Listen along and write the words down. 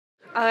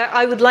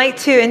I would like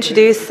to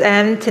introduce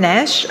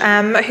Tinesh,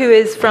 who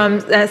is from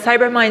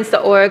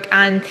cybermindz.org,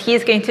 and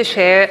he's going to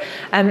share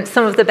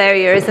some of the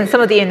barriers and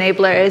some of the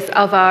enablers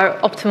of our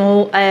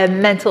optimal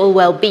mental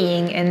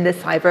well-being in the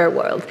cyber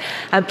world.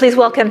 Please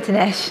welcome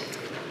Tinesh.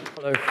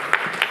 Hello.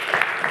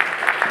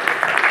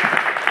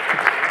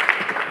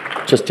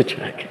 Just to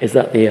check, is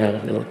that the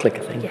little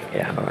clicker thing?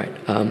 Yeah, all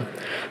right.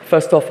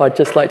 First off, I'd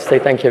just like to say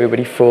thank you,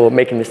 everybody, for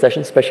making this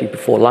session, especially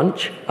before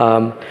lunch.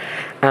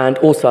 And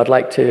also, I'd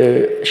like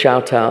to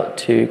shout out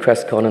to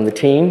CRESTCon and the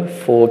team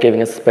for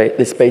giving us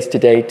this space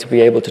today to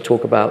be able to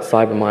talk about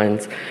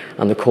Cybermindz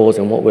and the cause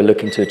and what we're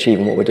looking to achieve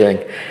and what we're doing.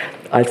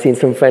 I've seen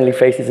some friendly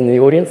faces in the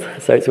audience,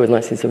 so it's always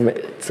nice to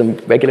see some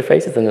regular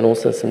faces and then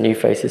also some new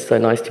faces, so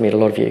nice to meet a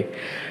lot of you.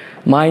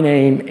 My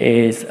name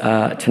is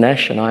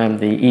Tinesh, and I am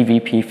the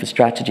EVP for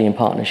Strategy and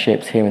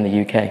Partnerships here in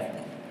the UK.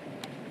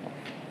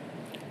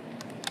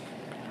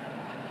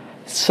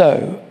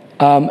 So,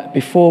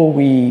 before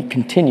we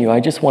continue, I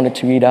just wanted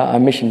to read out our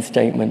mission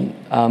statement,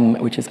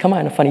 which has come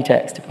out in a funny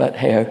text, but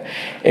hey-ho.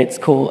 It's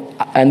called,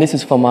 and this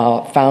is from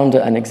our founder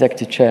and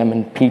executive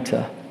chairman,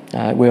 Peter.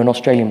 We're an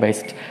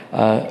Australian-based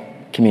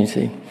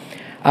community.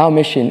 Our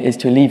mission is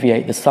to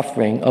alleviate the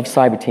suffering of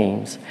cyber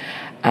teams,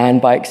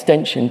 and by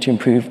extension, to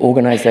improve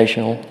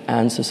organisational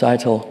and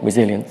societal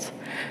resilience.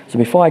 So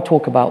before I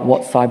talk about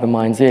what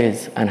Cybermindz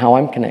is and how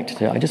I'm connected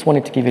to it, I just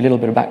wanted to give you a little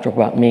bit of backdrop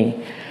about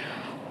me.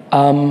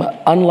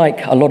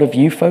 Unlike a lot of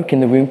you folk in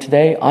the room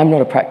today, I'm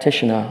not a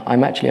practitioner,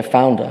 I'm actually a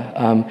founder.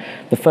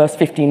 The first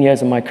 15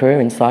 years of my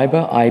career in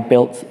cyber,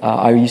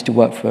 I used to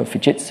work for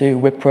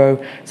Fujitsu,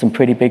 Wipro, some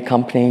pretty big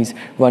companies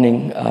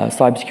running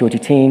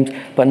cybersecurity teams,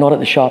 but not at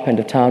the sharp end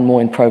of town,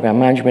 more in program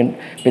management,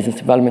 business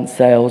development,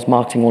 sales,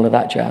 marketing, all of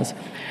that jazz.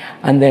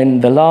 And then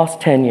the last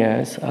 10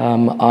 years,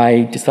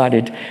 I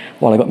decided,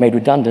 I got made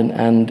redundant,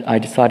 and I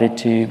decided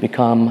to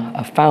become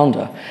a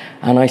founder.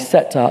 And I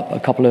set up a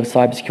couple of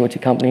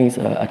cybersecurity companies,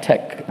 a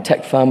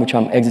tech firm, which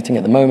I'm exiting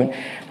at the moment,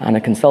 and a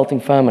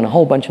consulting firm, and a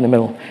whole bunch in the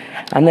middle.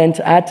 And then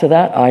to add to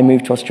that, I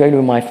moved to Australia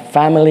with my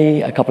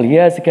family a couple of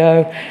years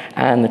ago,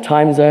 and the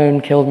time zone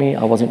killed me.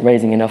 I wasn't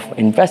raising enough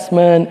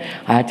investment.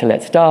 I had to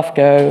let staff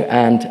go,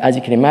 and as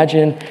you can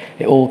imagine,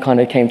 it all kind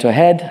of came to a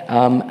head,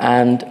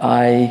 and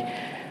I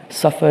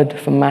suffered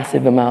from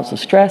massive amounts of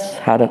stress,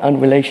 had an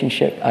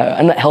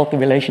unhealthy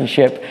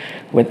relationship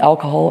with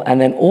alcohol, and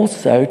then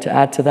also, to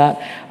add to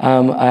that,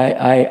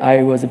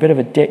 I was a bit of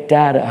a dick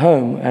dad at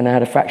home, and I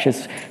had a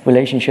fractious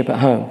relationship at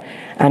home.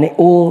 And it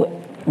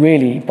all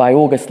really, by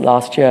August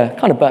last year,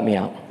 kind of burnt me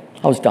out.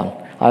 I was done.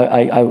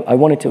 I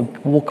wanted to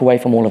walk away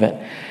from all of it.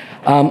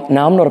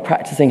 Now, I'm not a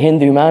practicing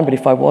Hindu man, but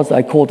if I was,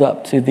 I called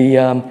up to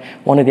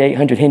one of the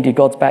 800 Hindu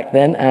gods back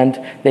then,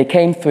 and they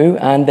came through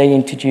and they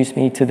introduced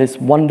me to this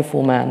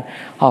wonderful man,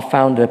 our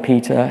founder,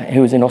 Peter,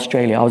 who was in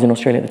Australia. I was in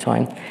Australia at the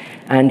time.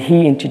 And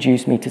he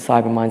introduced me to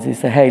Cybermindz. He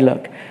said, hey,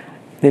 look,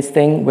 this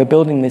thing, we're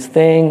building this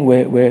thing,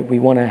 we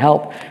want to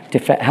help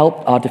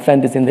our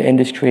defenders in the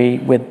industry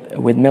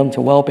with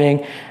mental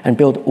well-being and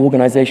build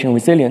organizational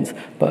resilience.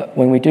 But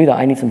when we do that,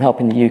 I need some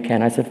help in the UK.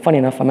 And I said, funny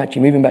enough, I'm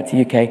actually moving back to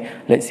the UK.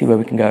 Let's see where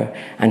we can go.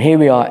 And here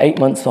we are 8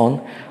 months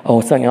on,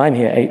 or certainly I'm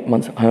here 8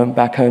 months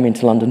back home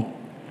into London.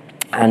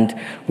 And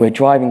we're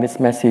driving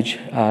this message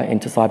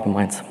into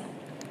Cybermindz.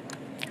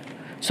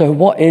 So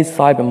what is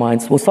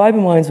Cybermindz? Well,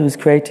 Cybermindz was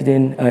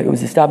it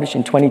was established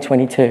in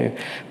 2022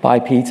 by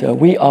Peter.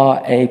 We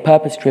are a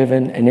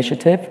purpose-driven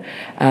initiative,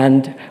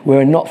 and we're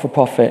a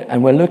not-for-profit,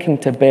 and we're looking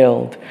to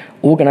build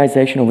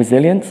organizational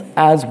resilience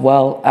as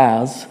well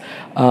as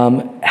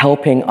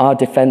helping our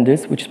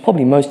defenders, which is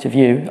probably most of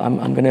you.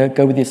 I'm going to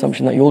go with the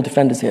assumption that you're all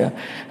defenders here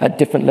at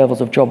different levels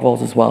of job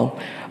roles as well,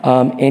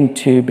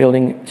 into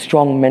building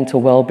strong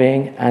mental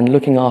well-being and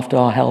looking after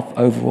our health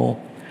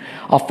overall.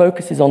 Our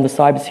focus is on the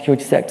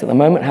cybersecurity sector at the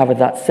moment. However,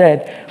 that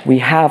said, we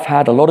have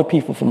had a lot of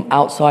people from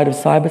outside of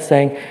cyber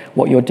saying,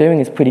 what you're doing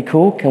is pretty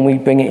cool. Can we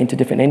bring it into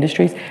different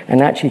industries?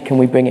 And actually, can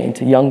we bring it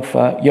into young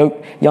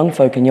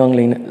folk and young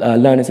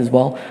learners as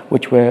well,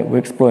 which we're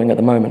exploring at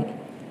the moment.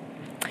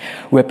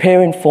 We're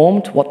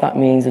peer-informed. What that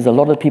means is a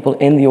lot of the people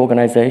in the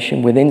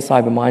organization, within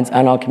Cybermindz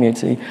and our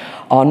community,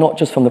 are not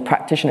just from the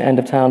practitioner end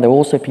of town. They're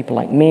also people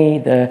like me.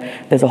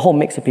 There's a whole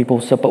mix of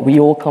people, but we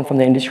all come from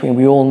the industry, and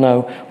we all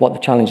know what the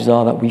challenges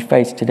are that we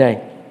face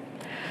today.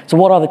 So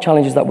what are the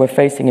challenges that we're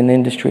facing in the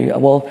industry?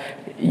 Well,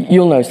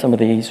 you'll know some of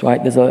these,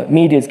 right?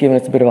 Media's given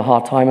us a bit of a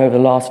hard time over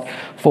the last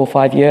 4 or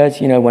 5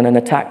 years. You know, when an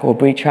attack or a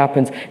breach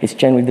happens, it's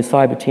generally the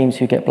cyber teams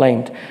who get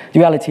blamed. The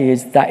reality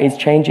is that is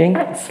changing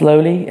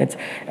slowly. It's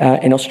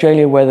in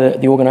Australia, where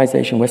the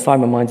organisation where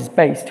Cybermindz is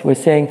based, we're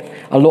seeing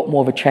a lot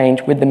more of a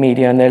change with the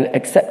media, and they're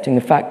accepting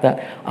the fact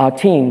that our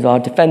teams, our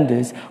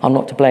defenders, are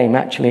not to blame.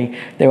 Actually,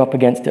 they're up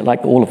against it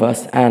like all of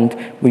us,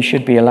 and we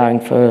should be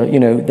allowing for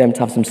them to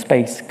have some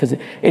space, because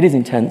it is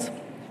intense.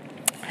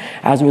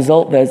 As a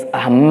result, there's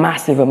a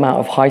massive amount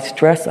of high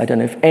stress. I don't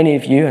know if any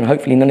of you, and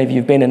hopefully none of you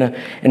have been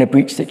in a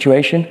breach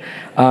situation.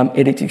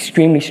 It is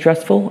extremely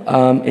stressful,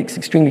 it's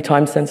extremely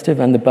time sensitive,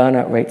 and the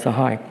burnout rates are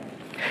high.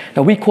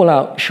 Now, we call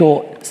out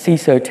short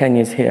CISO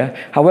tenures here.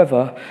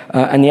 However,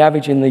 and the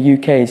average in the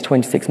UK is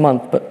 26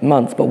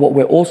 months, but what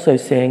we're also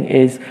seeing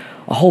is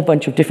a whole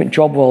bunch of different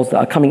job roles that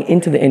are coming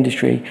into the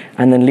industry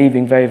and then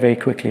leaving very, very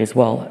quickly as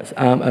well,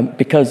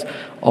 because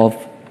of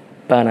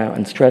burnout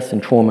and stress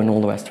and trauma and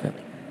all the rest of it.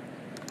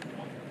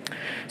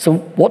 So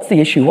what's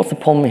the issue? What's the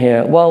problem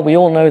here? Well, we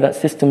all know that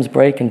systems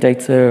break and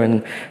data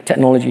and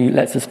technology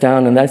lets us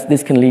down, and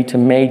this can lead to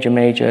major,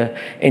 major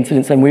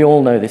incidents. And we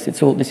all know this.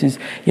 This is,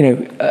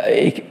 an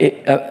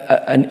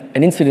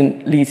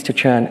incident leads to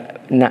churn.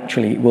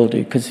 Naturally, it will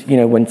do, because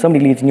when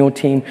somebody leaves in your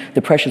team,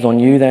 the pressure's on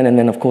you then, and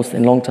then of course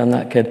in long term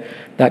that could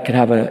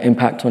have an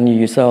impact on you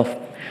yourself.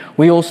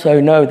 We also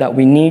know that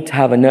we need to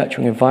have a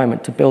nurturing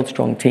environment to build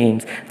strong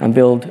teams and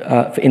build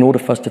in order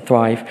for us to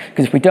thrive.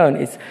 Because if we don't,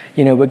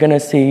 we're going to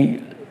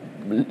see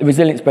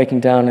resilience breaking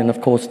down, and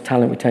of course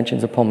talent retention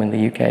is a problem in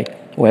the UK,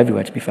 or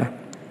everywhere to be fair.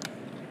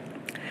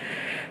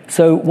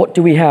 So what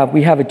do we have?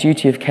 We have a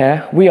duty of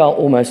care. We are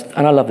almost,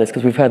 and I love this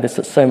because we've heard this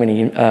at so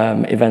many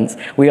events,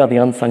 we are the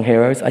unsung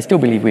heroes. I still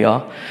believe we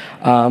are.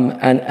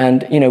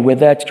 And we're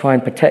there to try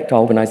and protect our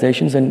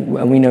organizations,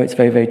 and we know it's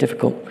very, very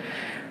difficult.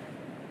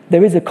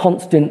 There is a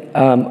constant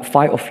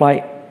fight or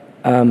flight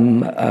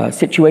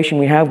situation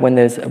we have when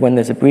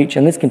there's a breach,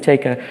 and this can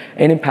take an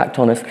impact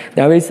on us.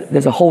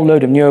 There's a whole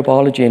load of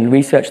neurobiology and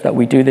research that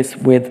we do this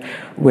within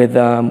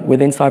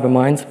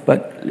Cybermindz,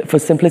 but for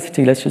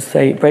simplicity, let's just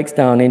say it breaks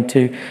down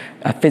into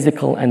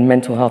physical and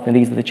mental health, and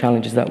these are the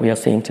challenges that we are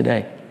seeing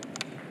today.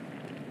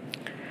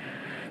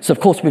 So, of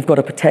course, we've got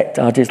to protect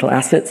our digital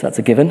assets, that's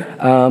a given.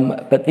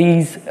 But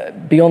these,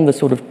 beyond the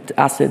sort of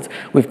assets,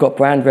 we've got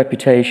brand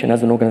reputation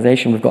as an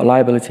organization, we've got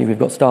liability, we've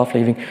got staff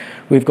leaving,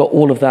 we've got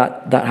all of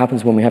that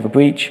happens when we have a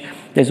breach.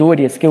 There's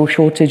already a skill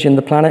shortage in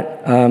the planet.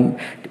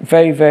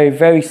 Very, very,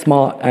 very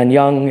smart and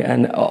young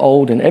and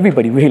old, and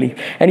everybody really,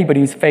 anybody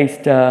who's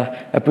faced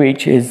a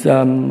breach is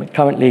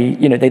currently,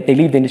 they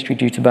leave the industry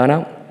due to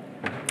burnout.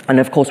 And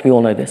of course, we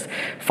all know this.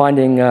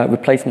 Finding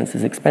replacements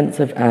is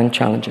expensive and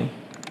challenging.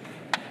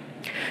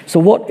 So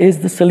what is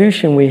the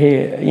solution we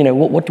hear?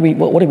 What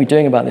are we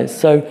doing about this?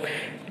 So,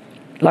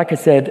 like I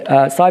said,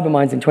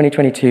 Cybermindz in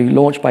 2022,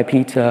 launched by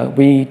Peter,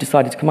 we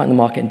decided to come out in the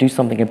market and do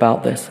something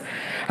about this.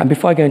 And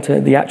before I go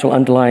into the actual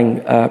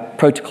underlying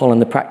protocol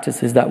and the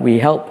practices that we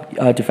help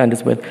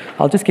defenders with,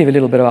 I'll just give a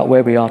little bit about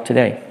where we are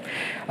today.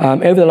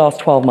 Over the last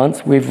 12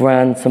 months, we've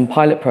ran some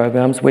pilot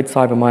programs with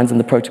Cybermindz and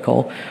the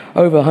protocol,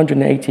 over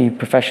 180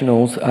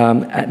 professionals,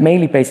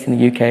 mainly based in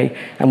the UK,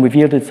 and we've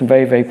yielded some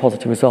very, very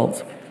positive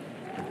results.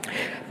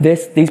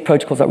 These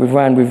protocols that we've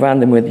ran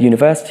them with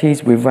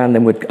universities, we've ran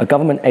them with a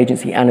government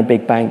agency and a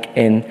big bank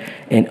in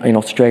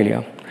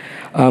Australia.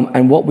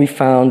 And what we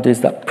found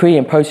is that pre-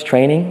 and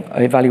post-training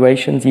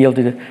evaluations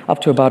yielded up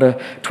to about a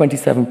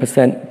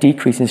 27%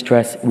 decrease in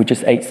stress with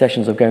just 8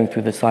 sessions of going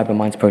through the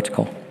Cybermindz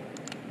protocol.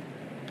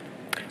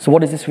 So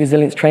what is this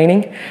resilience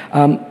training?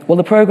 Well,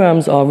 the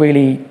programs are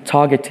really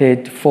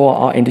targeted for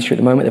our industry at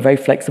the moment. They're very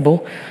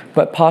flexible,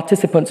 but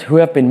participants who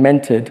have been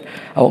mentored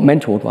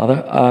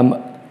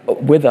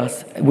with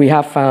us, we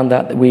have found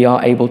that we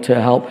are able to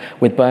help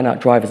with burnout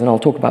drivers, and I'll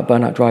talk about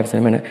burnout drivers in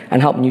a minute,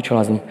 and help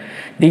neutralize them.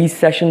 These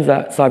sessions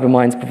that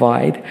Cybermindz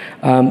provide,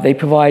 they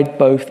provide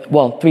both,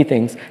 well, 3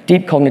 things: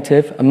 deep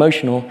cognitive,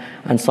 emotional,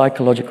 and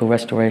psychological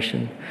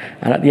restoration.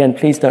 And at the end,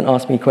 please don't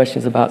ask me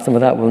questions about some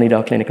of that. We'll need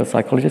our clinical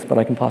psychologist, but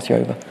I can pass you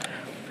over.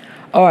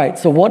 All right,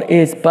 so what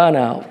is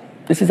burnout?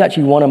 This is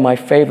actually one of my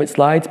favorite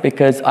slides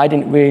because I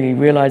didn't really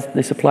realize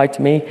this applied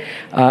to me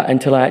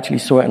until I actually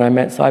saw it and I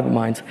met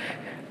Cybermindz.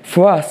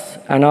 For us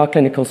and our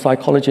clinical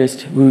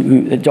psychologist,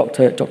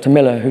 Dr.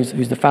 Miller,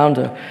 who's the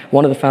founder,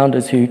 one of the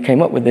founders who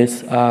came up with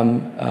this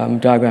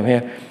diagram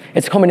here,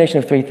 it's a combination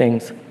of 3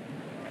 things.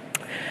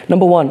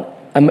 Number 1,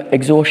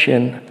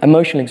 exhaustion,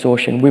 emotional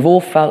exhaustion. We've all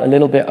felt a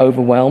little bit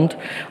overwhelmed.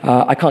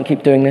 I can't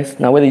keep doing this.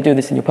 Now, whether you do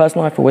this in your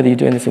personal life or whether you're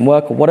doing this in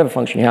work or whatever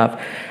function you have,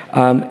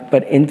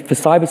 but for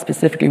cyber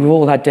specifically, we've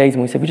all had days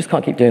when we said, we just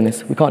can't keep doing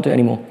this. We can't do it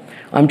anymore.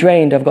 I'm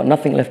drained. I've got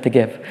nothing left to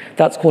give.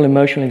 That's called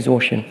emotional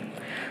exhaustion.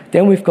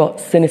 Then we've got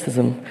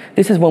cynicism.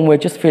 This is when we're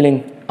just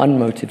feeling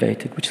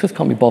unmotivated. We just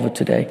can't be bothered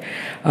today.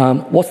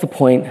 What's the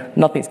point?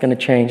 Nothing's going to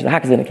change. The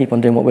hackers are going to keep on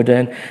doing what we're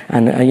doing.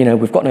 And,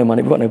 we've got no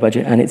money, we've got no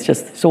budget, and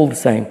it's all the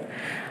same.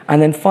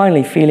 And then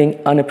finally,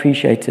 feeling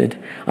unappreciated.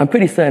 I'm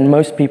pretty certain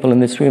most people in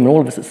this room, and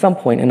all of us at some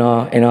point in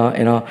our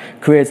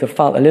careers, have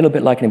felt a little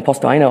bit like an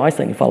imposter. I know I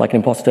certainly felt like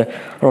an imposter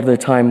a lot of the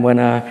time when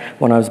I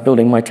was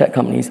building my tech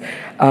companies.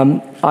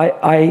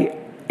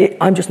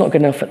 I'm just not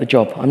good enough at the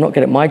job. I'm not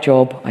good at my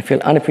job. I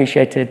feel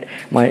unappreciated.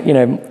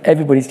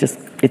 Everybody's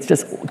it's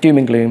just doom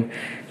and gloom.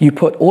 You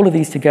put all of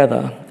these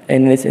together,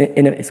 and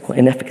it's called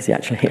inefficacy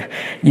actually.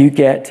 You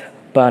get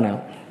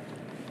burnout.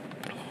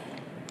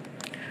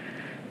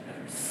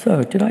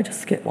 So did I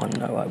just skip one?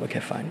 No, okay,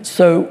 fine.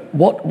 So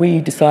what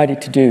we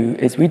decided to do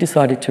is we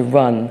decided to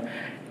run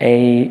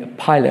a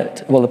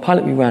pilot. Well, the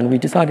pilot we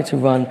decided to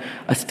run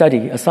a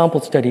study, a sample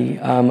study,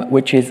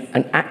 which is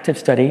an active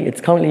study.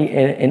 It's currently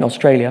in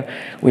Australia.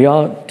 We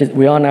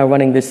are now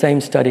running the same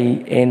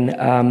study in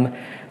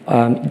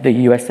the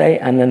USA,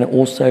 and then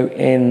also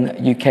in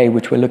UK,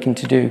 which we're looking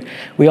to do.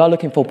 We are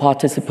looking for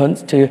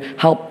participants to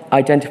help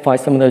identify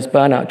some of those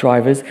burnout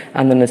drivers,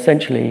 and then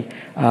essentially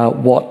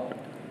what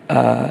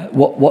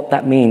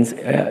that means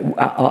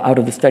out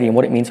of the study and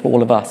what it means for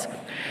all of us.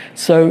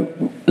 So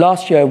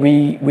last year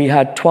we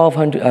had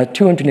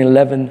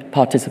 211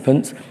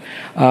 participants,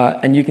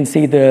 and you can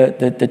see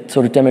the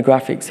sort of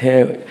demographics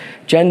here.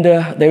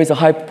 Gender, there is a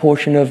high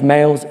proportion of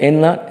males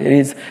in that. It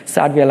is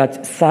sad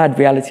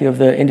reality of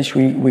the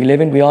industry we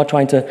live in. We are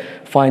trying to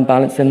find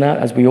balance in that,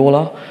 as we all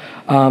are.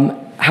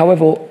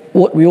 However,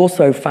 what we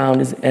also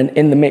found is,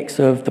 in the mix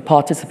of the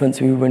participants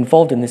who were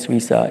involved in this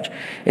research,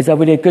 is that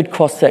we did a good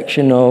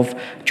cross-section of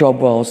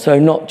job roles. So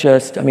not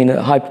just, I mean,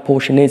 a high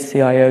proportion is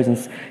CIOs and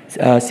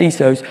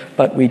CISOs,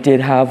 but we did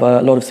have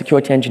a lot of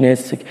security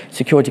engineers,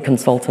 security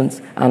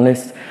consultants,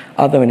 analysts,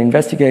 other and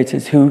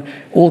investigators who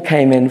all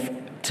came in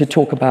to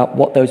talk about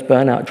what those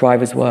burnout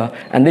drivers were.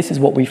 And this is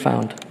what we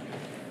found.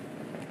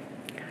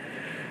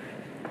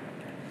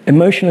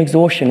 Emotional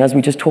exhaustion, as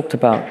we just talked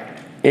about,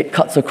 it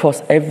cuts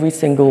across every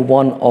single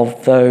one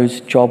of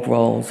those job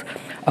roles,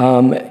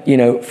 you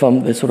know,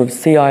 from the sort of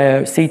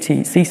CIO,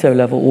 CISO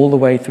level all the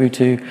way through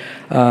to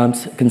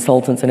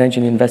consultants and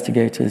engineer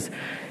investigators.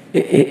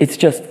 It's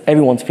just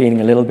everyone's feeling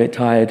a little bit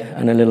tired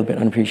and a little bit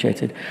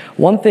unappreciated.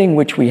 One thing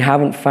which we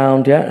haven't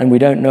found yet, and we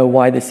don't know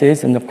why this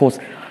is, and of course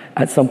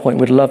at some point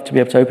we'd love to be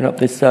able to open up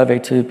this survey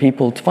to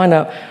people to find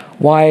out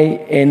why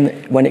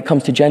when it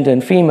comes to gender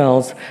and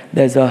females,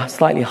 there's a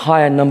slightly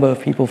higher number of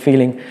people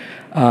feeling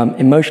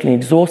emotionally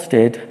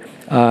exhausted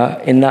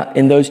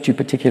in those two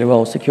particular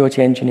roles,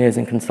 security engineers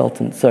and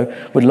consultants. So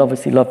we'd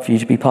obviously love for you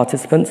to be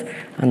participants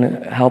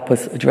and help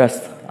us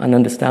address and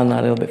understand that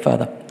a little bit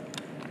further.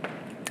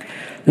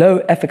 Low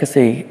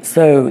efficacy.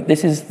 So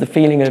this is the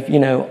feeling of, you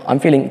know, I'm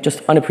feeling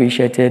just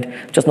unappreciated,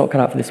 just not cut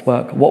out for this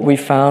work. What we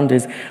found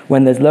is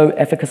when there's low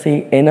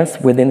efficacy in us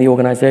within the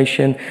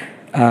organization,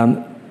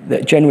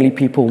 that generally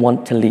people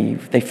want to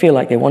leave. They feel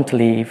like they want to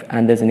leave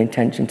and there's an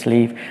intention to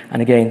leave.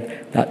 And again,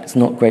 that's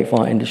not great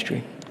for our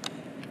industry.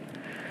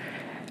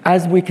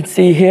 As we can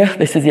see here,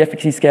 this is the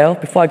efficacy scale.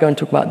 Before I go and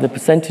talk about the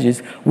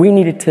percentages, we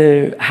needed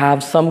to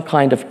have some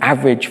kind of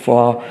average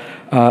for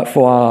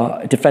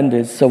our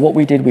defenders. So what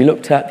we did, we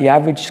looked at the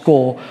average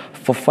score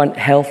for frontline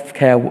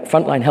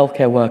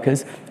healthcare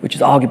workers, which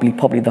is arguably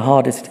probably the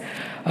hardest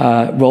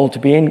role to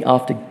be in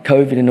after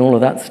COVID and all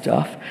of that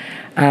stuff.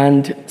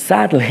 And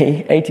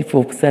sadly,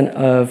 84%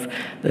 of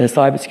the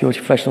cybersecurity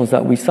professionals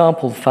that we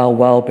sampled fell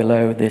well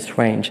below this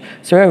range.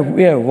 So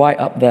we're right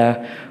up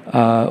there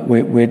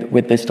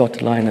with this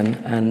dotted line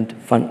and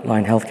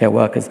frontline healthcare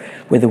workers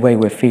with the way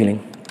we're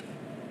feeling.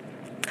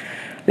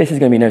 This is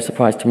going to be no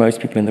surprise to most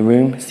people in the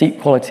room.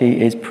 Sleep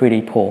quality is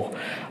pretty poor.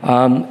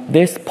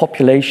 This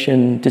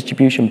population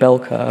distribution bell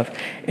curve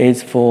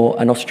is for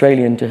an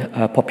Australian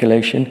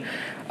population.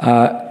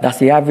 That's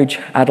the average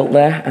adult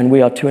there, and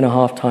we are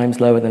 2.5 times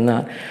lower than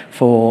that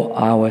for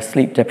our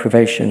sleep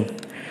deprivation.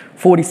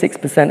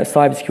 46% of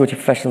cybersecurity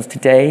professionals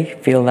today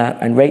feel that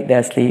and rate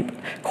their sleep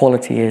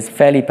quality is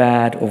fairly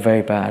bad or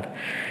very bad.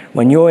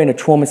 When you're in a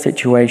trauma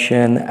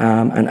situation,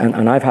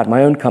 and I've had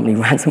my own company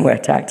ransomware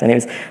attacked, and it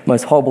was the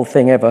most horrible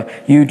thing ever,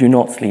 you do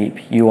not sleep.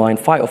 You are in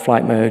fight or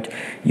flight mode.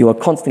 You are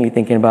constantly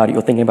thinking about it.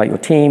 You're thinking about your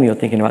team. You're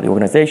thinking about the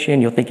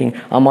organization. You're thinking,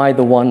 am I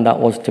the one that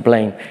was to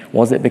blame?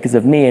 Was it because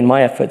of me and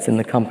my efforts in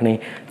the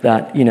company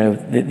that, you know,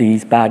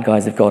 these bad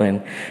guys have got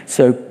in?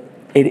 So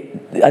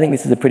I think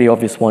this is a pretty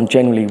obvious one.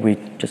 Generally, we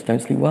just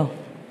don't sleep well.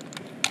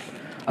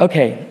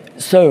 Okay,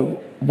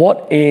 so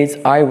what is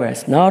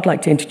IREST? Now I'd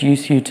like to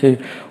introduce you to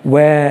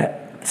where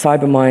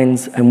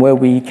Cybermindz and where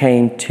we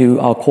came to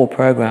our core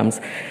programs.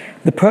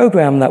 The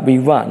program that we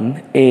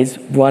run is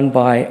run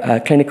by a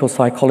clinical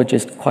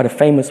psychologist, quite a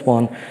famous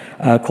one,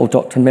 called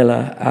Dr.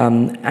 Miller,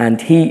 and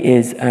he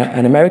is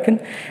an American,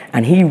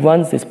 and he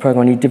runs this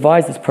program, he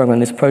devised this program,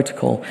 this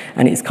protocol,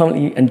 and it's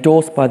currently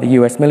endorsed by the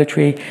US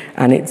military,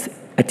 and it's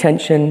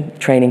attention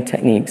training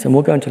techniques, and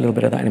we'll go into a little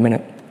bit of that in a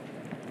minute.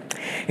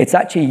 It's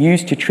actually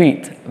used to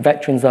treat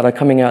veterans that are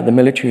coming out of the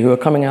military, who are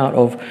coming out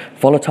of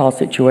volatile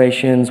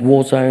situations,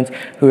 war zones,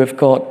 who have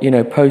got, you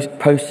know, post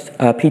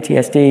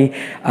PTSD,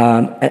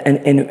 and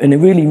in a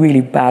really,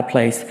 really bad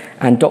place.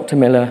 And Dr.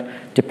 Miller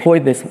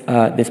deployed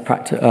this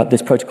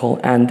protocol,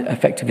 and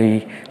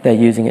effectively they're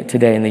using it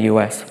today in the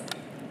US.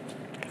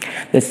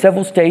 There's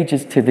several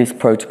stages to this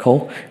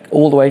protocol,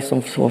 all the way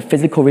from sort of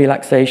physical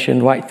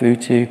relaxation right through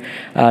to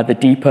the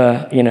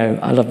deeper, you know,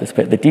 I love this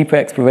bit, the deeper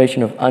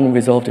exploration of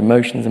unresolved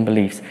emotions and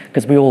beliefs,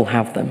 because we all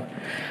have them.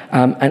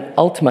 And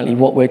ultimately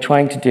what we're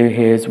trying to do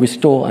here is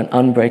restore an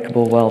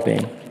unbreakable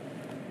well-being.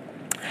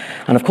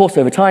 And of course,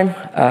 over time,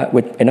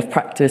 with enough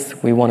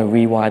practice, we want to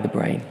rewire the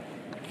brain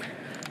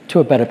to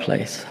a better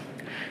place.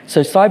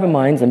 So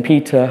Cybermindz and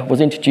Peter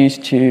was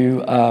introduced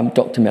to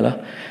Dr.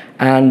 Miller,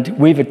 and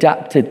we've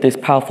adapted this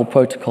powerful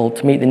protocol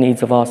to meet the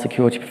needs of our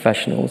security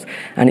professionals.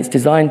 And it's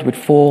designed with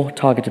 4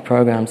 targeted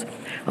programs.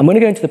 I'm going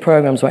to go into the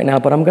programs right now,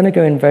 but I'm going to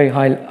go in very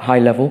high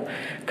level,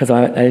 because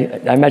I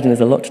imagine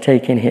there's a lot to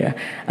take in here.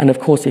 And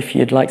of course, if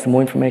you'd like some more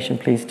information,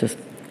 please just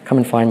come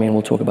and find me and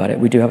we'll talk about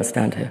it. We do have a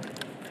stand here.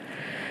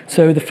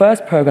 So the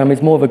first program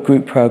is more of a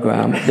group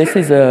program. This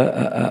is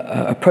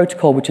a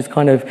protocol which is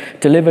kind of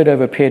delivered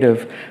over a period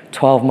of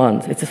 12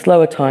 months. It's a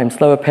slower time,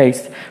 slower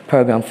paced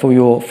program for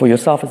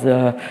yourself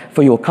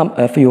for your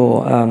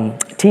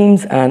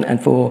teams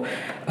and for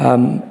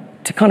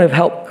to kind of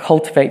help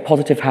cultivate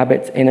positive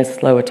habits in a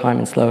slower time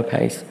and slower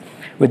pace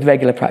with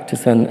regular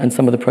practice and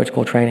some of the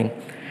protocol training.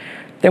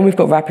 Then we've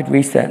got rapid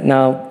reset.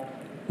 Now,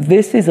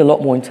 this is a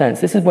lot more intense.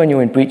 This is when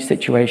you're in breach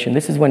situation.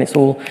 This is when it's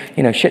all,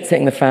 shit's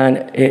hitting the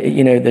fan.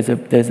 There's a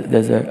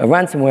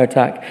ransomware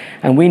attack,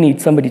 and we need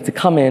somebody to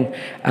come in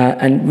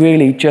and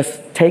really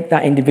just take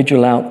that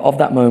individual out of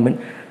that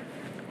moment,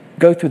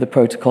 go through the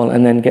protocol,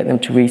 and then get them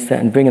to reset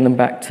and bringing them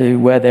back to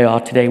where they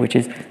are today, which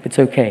is, it's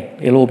okay.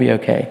 It'll all be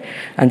okay.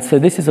 And so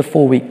this is a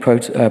 4-week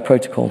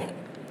protocol.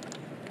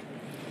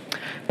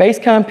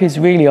 Basecamp is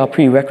really our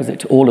prerequisite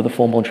to all of the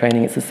formal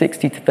training. It's a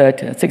 60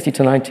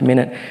 to 90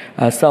 minute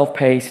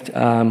self-paced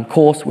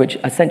course, which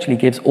essentially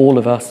gives all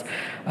of us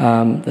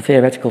the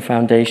theoretical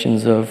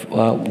foundations of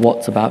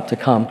what's about to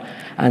come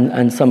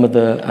and some of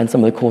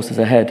the courses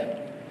ahead.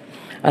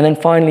 And then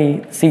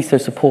finally,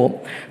 CISO support.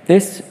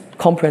 This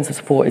comprehensive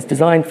support is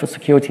designed for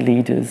security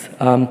leaders,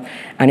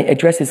 and it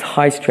addresses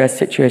high-stress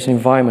situation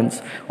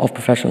environments of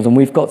professionals. And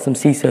we've got some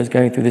CISOs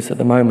going through this at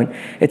the moment.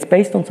 It's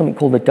based on something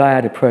called the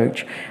dyad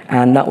approach,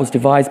 and that was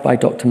devised by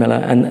Dr. Miller,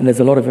 and there's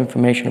a lot of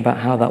information about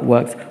how that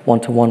works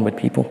one-to-one with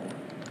people.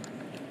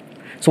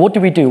 So what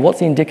do we do? What's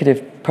the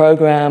indicative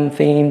program,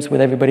 themes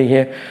with everybody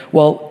here?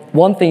 Well,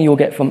 one thing you'll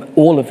get from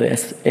all of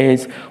this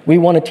is we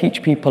want to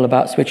teach people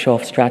about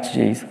switch-off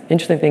strategies.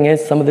 Interesting thing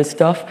is, some of this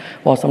stuff,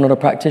 whilst I'm not a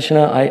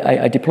practitioner,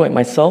 I deploy it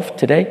myself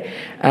today,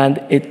 and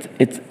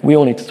we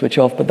all need to switch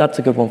off, but that's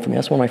a good one for me.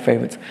 That's one of my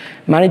favorites.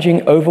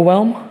 Managing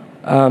overwhelm,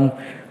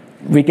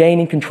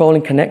 regaining control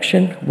and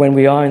connection when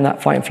we are in that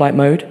fight and flight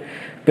mode,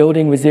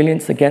 building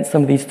resilience against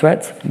some of these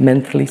threats,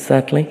 mentally,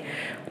 certainly,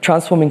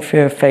 transforming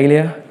fear of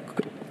failure,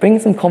 bringing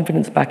some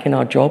confidence back in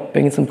our job,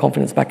 bringing some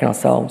confidence back in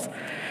ourselves,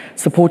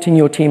 supporting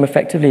your team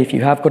effectively if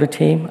you have got a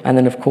team, and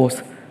then, of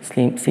course,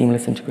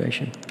 seamless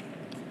integration.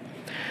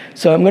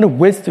 So I'm going to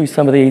whiz through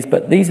some of these,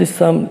 but these are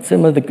some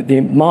of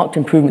the marked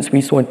improvements we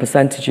saw in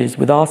percentages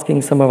with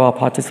asking some of our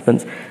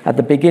participants at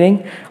the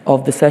beginning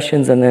of the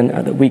sessions, and then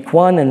at week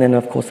 1, and then,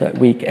 of course, at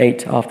week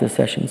 8 after the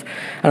sessions.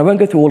 And I won't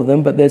go through all of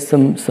them, but there's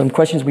some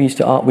questions we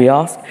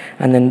ask,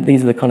 and then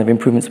these are the kind of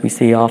improvements we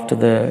see after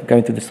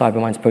going through the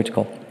Cybermindz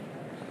protocol.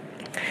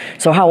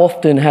 So how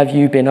often have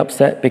you been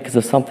upset because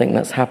of something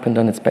that's happened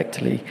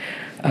unexpectedly?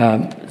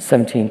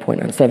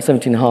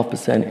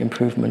 17.5%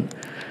 improvement.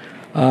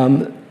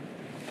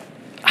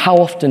 How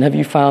often have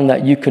you found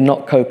that you could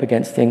not cope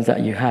against things that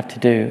you had to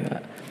do?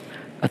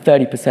 A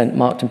 30%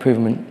 marked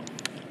improvement.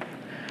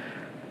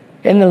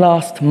 In the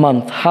last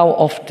month, how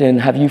often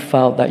have you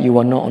felt that you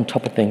are not on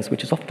top of things,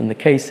 which is often the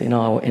case in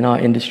our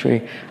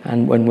industry,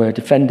 and when we're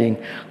defending,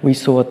 we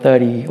saw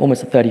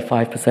almost a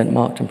 35%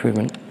 marked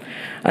improvement.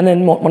 And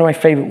then one of my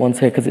favorite ones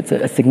here, because it's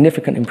a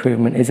significant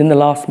improvement, is in the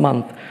last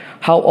month,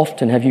 how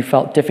often have you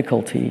felt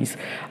difficulties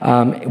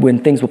when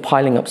things were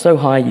piling up so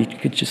high you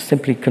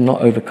simply could not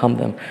overcome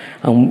them?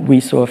 And we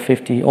saw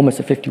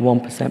almost a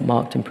 51%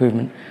 marked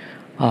improvement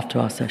after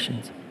our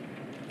sessions.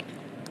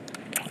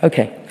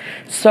 Okay,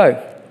 so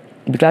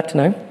I'd be glad to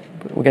know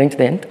we're getting to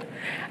the end.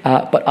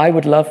 But I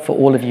would love for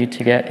all of you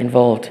to get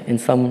involved in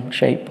some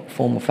shape,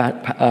 form, or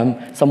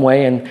some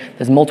way, and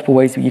there's multiple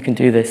ways that you can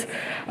do this.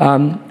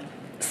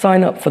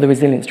 Sign up for the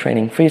resilience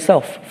training for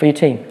yourself, for your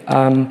team.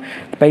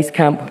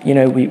 Basecamp,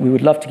 we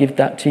would love to give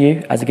that to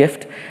you as a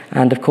gift,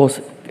 and of course,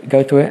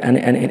 go through it,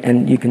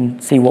 and you can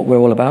see what we're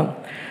all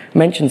about.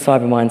 Mention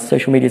Cybermindz.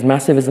 Social media is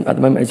massive at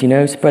the moment, as you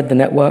know. Spread the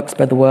network,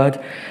 spread the word.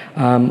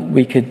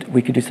 We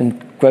could do some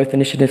growth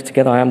initiatives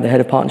together. I am the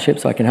head of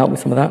partnerships, so I can help with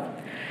some of that.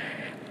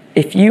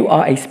 If you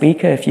are a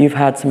speaker, if you've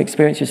had some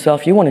experience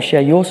yourself, you want to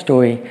share your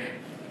story,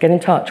 get in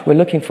touch. We're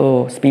looking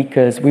for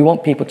speakers. We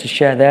want people to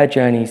share their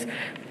journeys.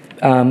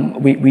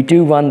 We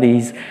do run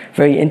these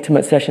very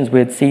intimate sessions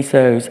with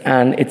CISOs,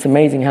 and it's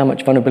amazing how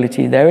much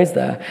vulnerability there is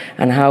there,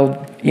 and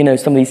how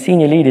some of these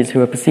senior leaders who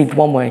are perceived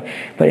one way,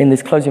 but in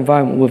this closed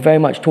environment will very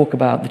much talk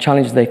about the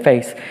challenges they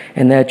face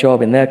in their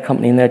job, in their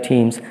company, in their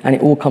teams, and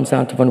it all comes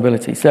down to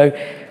vulnerability. So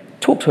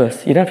talk to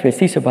us. You don't have to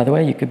be a CISO, by the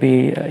way. You could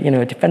be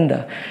a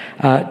defender.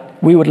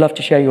 We would love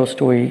to share your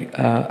story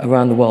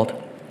around the world.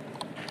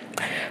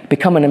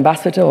 Become an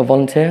ambassador or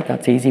volunteer.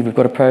 That's easy. We've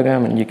got a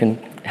program, and you can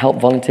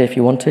help volunteer if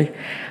you want to.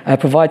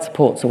 Provide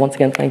support. So once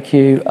again, thank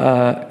you,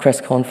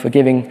 CRESTCon, for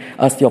giving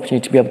us the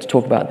opportunity to be able to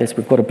talk about this.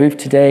 We've got a booth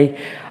today.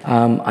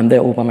 I'm there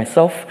all by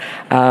myself.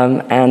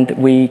 And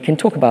we can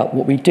talk about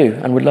what we do,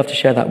 and we'd love to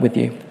share that with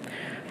you.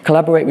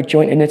 Collaborate with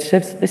joint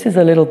initiatives. This is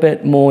a little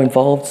bit more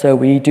involved. So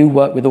we do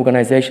work with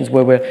organizations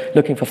where we're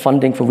looking for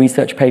funding for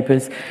research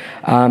papers,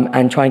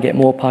 and try and get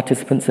more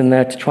participants in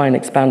there to try and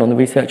expand on the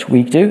research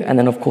we do, and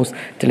then, of course,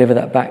 deliver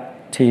that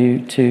back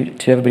to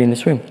everybody in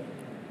this room.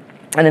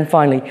 And then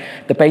finally,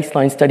 the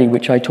baseline study,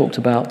 which I talked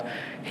about.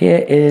 Here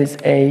is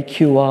a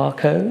QR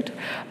code,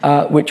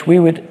 which we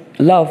would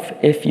love,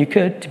 if you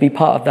could, to be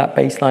part of that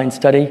baseline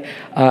study.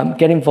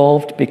 Get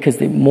involved, because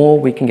the more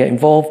we can get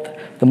involved,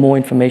 the more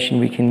information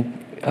we can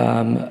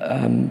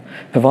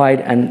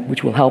provide, and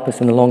which will help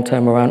us in the long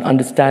term around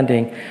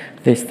understanding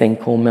this thing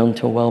called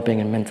mental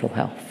well-being and mental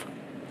health.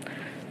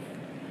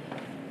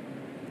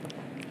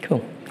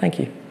 Cool. Thank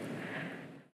you.